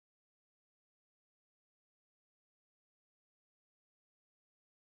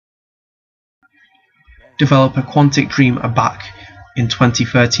Developer Quantic Dream are back in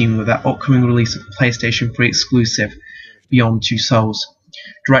 2013 with their upcoming release of the PlayStation 3 exclusive, Beyond Two Souls.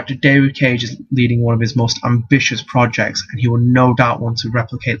 Director David Cage is leading one of his most ambitious projects, and he will no doubt want to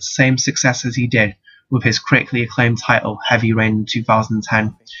replicate the same success as he did with his critically acclaimed title, Heavy Rain, in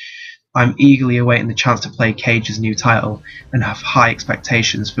 2010. I'm eagerly awaiting the chance to play Cage's new title and have high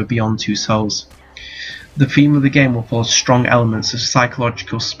expectations for Beyond Two Souls. The theme of the game will follow strong elements of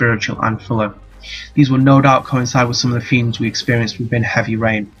psychological, spiritual and thriller. These will no doubt coincide with some of the themes we experienced within Heavy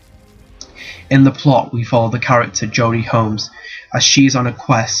Rain. In the plot, we follow the character Jodie Holmes as she is on a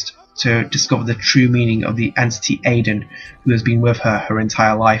quest to discover the true meaning of the entity Aiden, who has been with her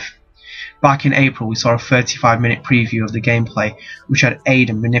entire life. Back in April, we saw a 35-minute preview of the gameplay, which had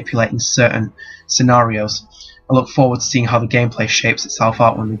Aiden manipulating certain scenarios. I look forward to seeing how the gameplay shapes itself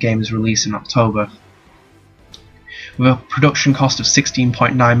out when the game is released in October. With a production cost of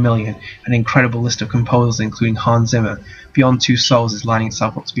 $16.9 million and an incredible list of composers including Hans Zimmer, Beyond Two Souls is lining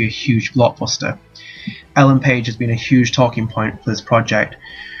itself up to be a huge blockbuster. Ellen Page has been a huge talking point for this project.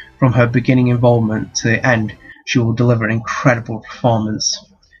 From her beginning involvement to the end, she will deliver an incredible performance.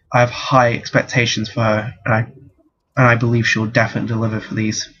 I have high expectations for her, and I believe she will definitely deliver for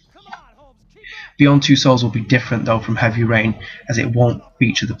these. Beyond Two Souls will be different though from Heavy Rain, as it won't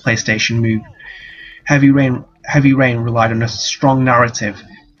feature the PlayStation Move. Heavy Rain relied on a strong narrative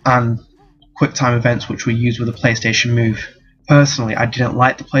and quick-time events which were used with the PlayStation Move. Personally, I didn't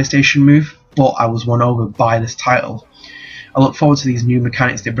like the PlayStation Move, but I was won over by this title. I look forward to these new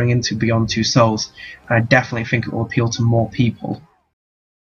mechanics they bring into Beyond Two Souls, and I definitely think it will appeal to more people.